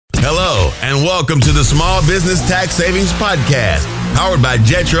Hello, and welcome to the Small Business Tax Savings Podcast, powered by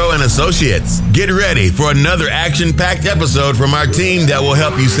Jetro and Associates. Get ready for another action-packed episode from our team that will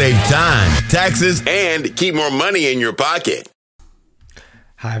help you save time, taxes, and keep more money in your pocket.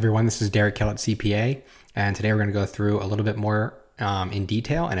 Hi, everyone. This is Derek Kellett, CPA, and today we're going to go through a little bit more in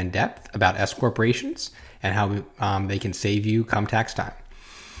detail and in depth about S corporations and how they can save you come tax time.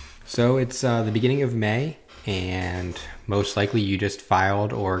 So it's the beginning of May, and most likely you just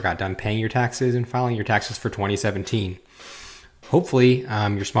filed or got done paying your taxes and filing your taxes for 2017. Hopefully,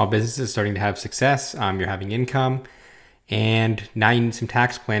 your small business is starting to have success, you're having income, and now you need some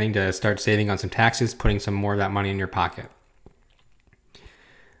tax planning to start saving on some taxes, putting some more of that money in your pocket.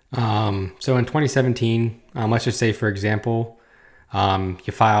 So in 2017, let's just say, for example,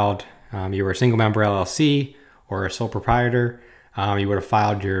 you filed, you were a single member LLC or a sole proprietor. You would have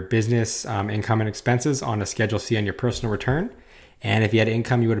filed your business income and expenses on a Schedule C on your personal return. And if you had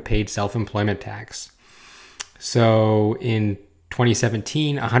income, you would have paid self-employment tax. So in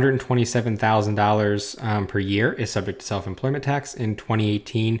 2017, $127,000 per year is subject to self-employment tax. In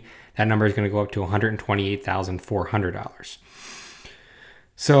 2018, that number is going to go up to $128,400.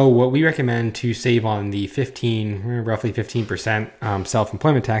 So what we recommend to save on the roughly 15%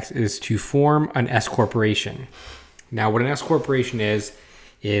 self-employment tax is to form an S corporation. Now, what an S corporation is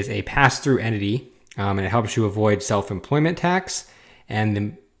a pass-through entity, and it helps you avoid self-employment tax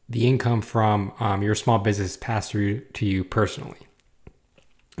and the income from your small business pass through to you personally.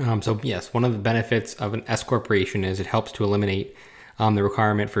 So yes, one of the benefits of an S corporation is it helps to eliminate the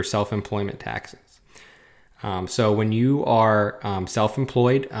requirement for self-employment taxes. So when you are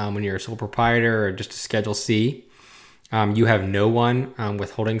self-employed, when you're a sole proprietor or just a Schedule C, you have no one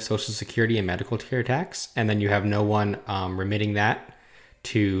withholding Social Security and medical care tax, and then you have no one remitting that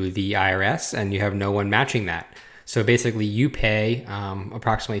to the IRS, and you have no one matching that. So basically, you pay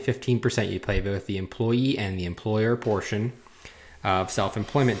approximately 15%. You pay both the employee and the employer portion of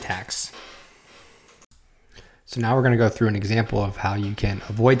self-employment tax. So now we're going to go through an example of how you can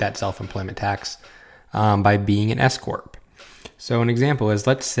avoid that self-employment tax by being an S corp. So an example is,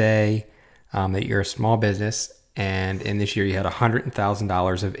 let's say that you're a small business, and in this year you had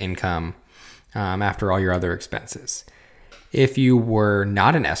 $100,000 of income after all your other expenses. If you were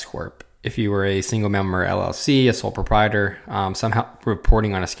not an S corp, if you were a single member LLC, a sole proprietor, somehow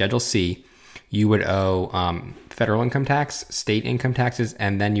reporting on a Schedule C, you would owe federal income tax, state income taxes,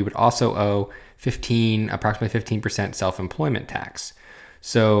 and then you would also owe approximately 15% self-employment tax.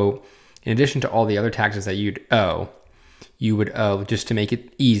 So in addition to all the other taxes that you would owe, just to make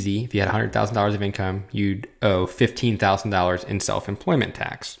it easy, if you had $100,000 of income, you'd owe $15,000 in self-employment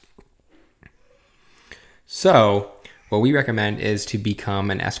tax. So what we recommend is to become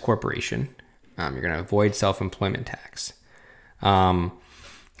an S corporation. You're going to avoid self-employment tax.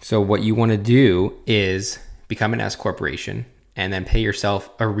 So what you want to do is become an S corporation and then pay yourself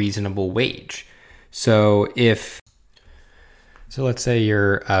a reasonable wage. So let's say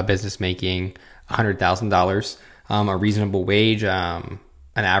you're a business making $100,000. A reasonable wage, an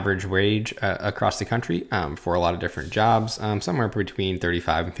average wage across the country for a lot of different jobs, somewhere between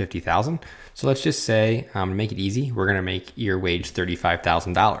 $35,000 and $50,000. So let's just say, to make it easy, we're going to make your wage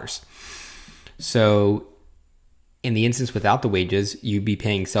 $35,000. So in the instance without the wages, you'd be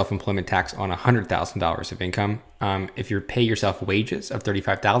paying self-employment tax on $100,000 of income. If you pay yourself wages of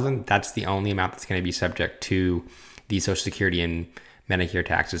 $35,000, that's the only amount that's going to be subject to the Social Security and Medicare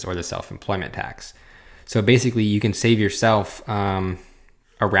taxes or the self-employment tax. So basically, you can save yourself around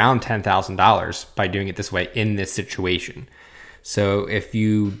 $10,000 by doing it this way in this situation. So if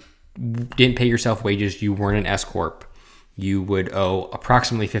you didn't pay yourself wages, you weren't an S corp, you would owe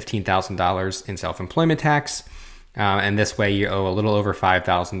approximately $15,000 in self-employment tax. And this way, you owe a little over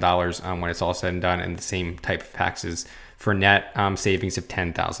 $5,000 when it's all said and done, and the same type of taxes for net savings of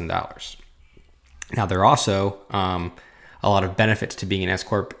 $10,000. Now, there are also a lot of benefits to being an S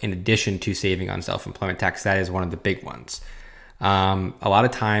corp in addition to saving on self-employment tax. That is one of the big ones. A lot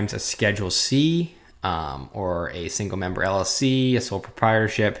of times a Schedule C or a single member LLC, a sole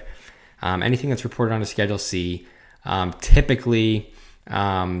proprietorship, anything that's reported on a Schedule C, typically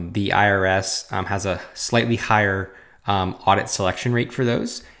the IRS has a slightly higher audit selection rate for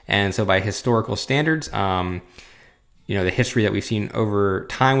those. And so by historical standards, the history that we've seen over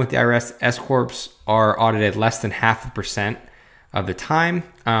time with the IRS, S corps are audited less than 0.5% of the time,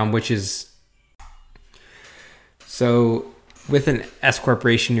 which is so. With an S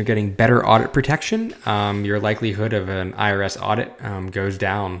corporation, you're getting better audit protection. Your likelihood of an IRS audit goes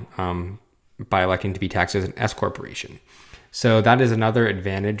down by electing to be taxed as an S corporation. So that is another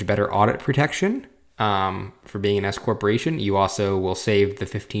advantage, better audit protection. for being an S corporation. You also will save the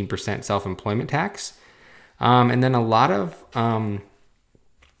 15% self-employment tax. And then a lot of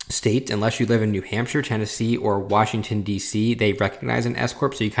states, unless you live in New Hampshire, Tennessee, or Washington, D.C., they recognize an S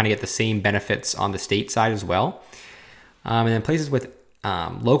corp, so you kind of get the same benefits on the state side as well. And then places with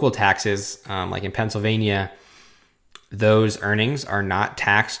local taxes, like in Pennsylvania, those earnings are not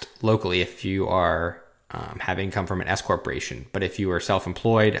taxed locally if you are have income from an S corporation. But if you are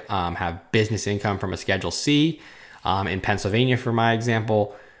self-employed, have business income from a Schedule C, in Pennsylvania, for my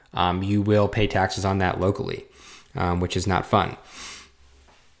example, you will pay taxes on that locally, which is not fun.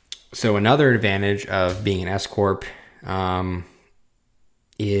 So another advantage of being an S corp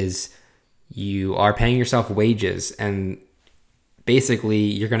is you are paying yourself wages, and basically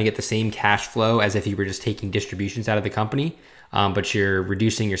you're going to get the same cash flow as if you were just taking distributions out of the company, but you're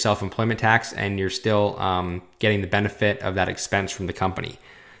reducing your self-employment tax and you're still getting the benefit of that expense from the company.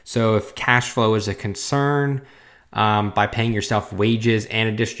 So if cash flow is a concern, by paying yourself wages and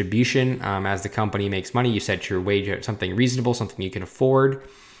a distribution, as the company makes money, you set your wage at something reasonable, something you can afford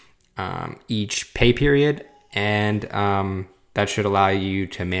each pay period, and that should allow you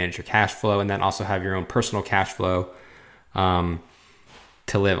to manage your cash flow and then also have your own personal cash flow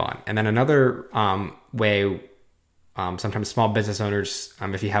to live on. And then another way, sometimes small business owners,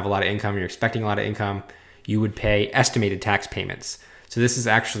 if you have a lot of income, you're expecting a lot of income, you would pay estimated tax payments. So this is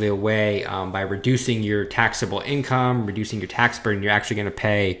actually a way, by reducing your taxable income, reducing your tax burden, you're actually going to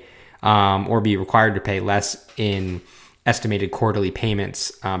pay or be required to pay less in estimated quarterly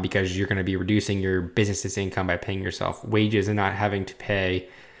payments, because you're going to be reducing your business's income by paying yourself wages and not having to pay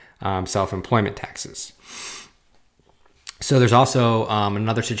self-employment taxes. So there's also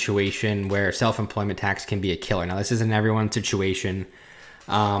another situation where self-employment tax can be a killer. Now, this isn't everyone's situation,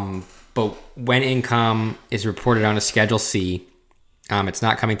 but when income is reported on a Schedule C, it's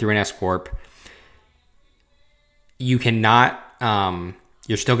not coming through an S corp, you cannot,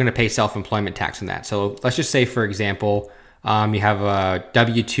 you're still going to pay self-employment tax on that. So let's just say, for example, you have a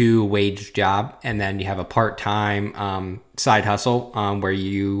W-2 wage job, and then you have a part-time side hustle where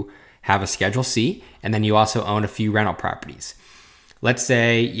you have a Schedule C, and then you also own a few rental properties. Let's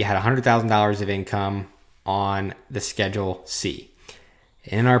say you had $100,000 of income on the Schedule C.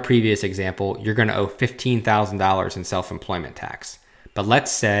 In our previous example, you're going to owe $15,000 in self-employment tax. But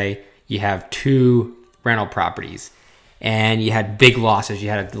let's say you have 2 rental properties and you had big losses. You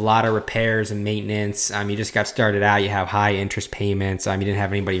had a lot of repairs and maintenance. You just got started out. You have high interest payments. You didn't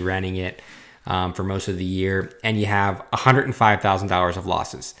have anybody renting it for most of the year. And you have $105,000 of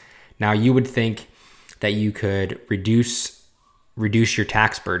losses. Now, you would think that you could reduce your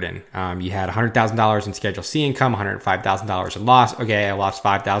tax burden. You had $100,000 in Schedule C income, $105,000 in loss. Okay, I lost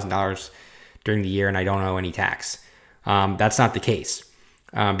 $5,000 during the year and I don't owe any tax. That's not the case,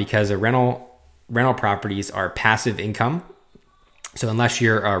 because a rental properties are passive income. So unless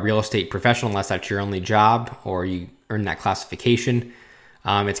you're a real estate professional, unless that's your only job or you earn that classification,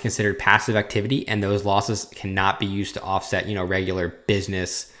 it's considered passive activity, and those losses cannot be used to offset, regular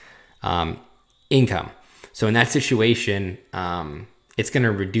business income. So in that situation, it's going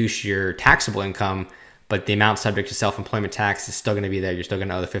to reduce your taxable income, but the amount subject to self-employment tax is still going to be there. You're still going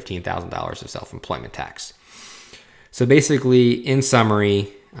to owe the $15,000 of self-employment tax. So basically, in summary,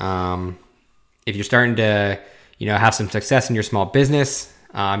 if you're starting to, have some success in your small business,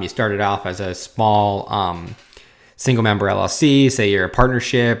 you started off as a small single member LLC, say you're a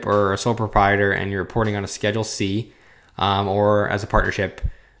partnership or a sole proprietor, and you're reporting on a Schedule C, or as a partnership,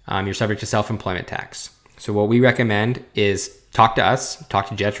 you're subject to self-employment tax. So what we recommend is talk to us, talk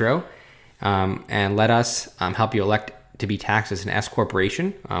to Jetro, and let us help you elect to be taxed as an S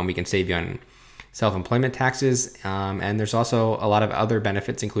corporation. We can save you on self-employment taxes, and there's also a lot of other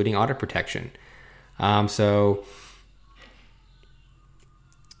benefits, including audit protection. So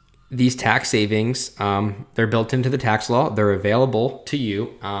these tax savings, they're built into the tax law. They're available to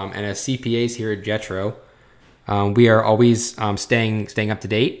you, and as CPAs here at Jetro, we are always staying up to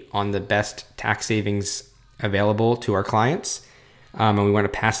date on the best tax savings available to our clients, and we want to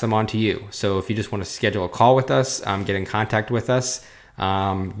pass them on to you. So if you just want to schedule a call with us, get in contact with us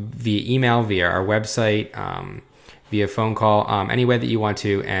via email, via our website, via phone call, any way that you want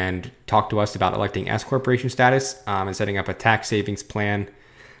to, and talk to us about electing S corporation status and setting up a tax savings plan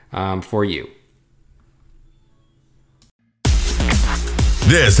for you.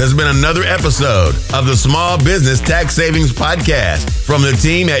 This has been another episode of the Small Business Tax Savings Podcast from the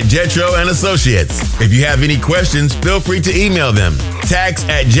team at Jetro and Associates. If you have any questions, feel free to email them.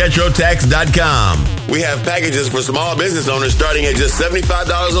 tax@jetrotax.com. We have packages for small business owners starting at just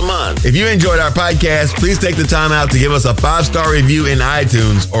 $75 a month. If you enjoyed our podcast, please take the time out to give us a 5-star review in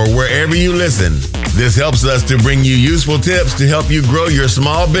iTunes or wherever you listen. This helps us to bring you useful tips to help you grow your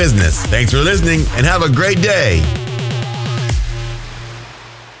small business. Thanks for listening and have a great day.